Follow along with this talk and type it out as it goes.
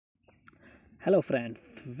Hello friends,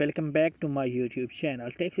 welcome back to my YouTube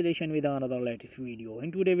channel Tech Solution with another latest video.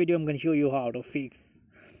 In today's video I'm going to show you how to fix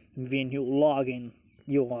when you log in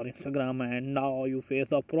your Instagram and now you face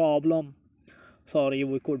a problem. Sorry,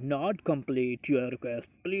 we could not complete your request.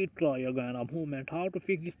 Please try again a moment how to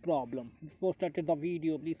fix this problem. Before starting the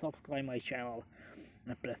video, please subscribe my channel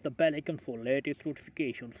and press the bell icon for latest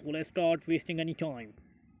notifications. So let's start wasting any time.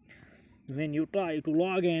 When you try to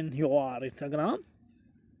log in your Instagram,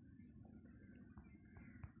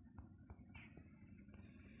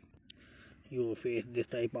 you face this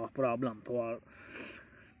type of problem.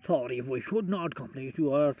 Sorry, we should not complete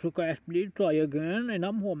your request. Please try again in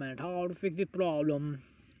a moment how to fix the problem.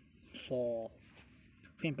 So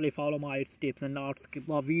simply follow my steps and not skip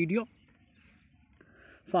the video.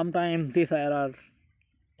 Sometimes this error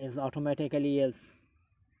is automatically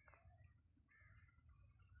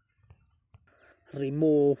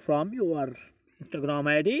removed from your Instagram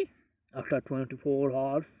ID after 24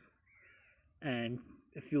 hours, and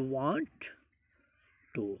if you want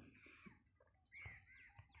to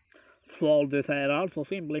solve this error, so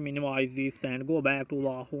simply minimize this and go back to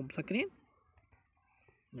the home screen,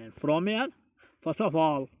 and from here first of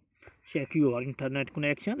all check your internet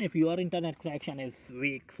connection. If your internet connection is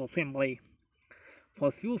weak, so simply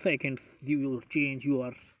for few seconds you will change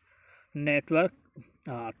your network,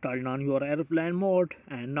 turn on your airplane mode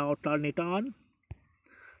and now turn it off,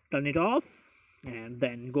 and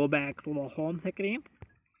then go back to the home screen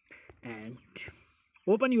and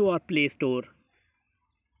open your Play Store,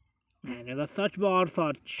 and in the search bar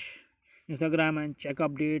search Instagram and check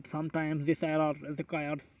update. Sometimes this error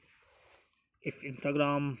requires if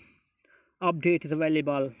Instagram update is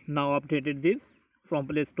available. Now updated this from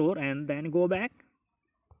Play Store and then go back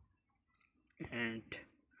and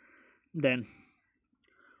then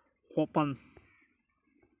open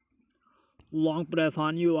long press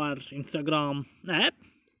on your Instagram app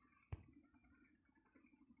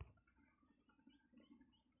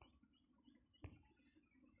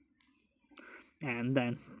and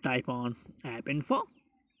then type on app info,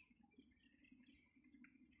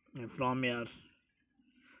 and from here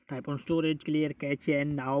type on storage clear cache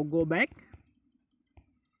and now go back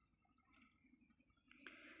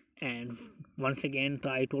and once again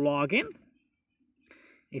try to log in.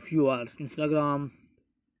 If your Instagram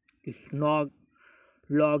is not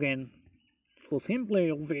log in, so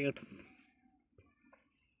simply wait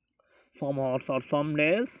some hours or some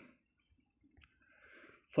days.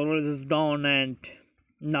 Server is down and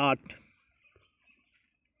not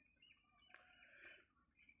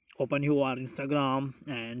open your Instagram,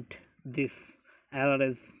 and this error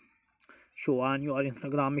is show on your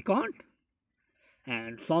Instagram account,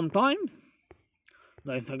 and sometimes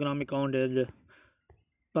the Instagram account is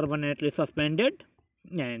permanently suspended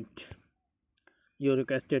and you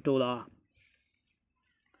requested to the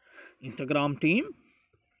Instagram team.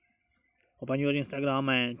 Open your Instagram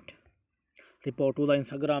and report to the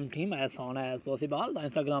Instagram team as soon as possible. The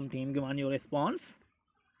Instagram team given you response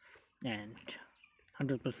and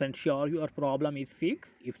 100% sure your problem is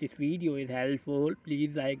fixed. If this video is helpful,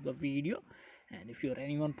 please like the video, and if you have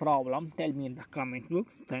any problem tell me in the comment box.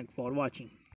 Thanks for watching.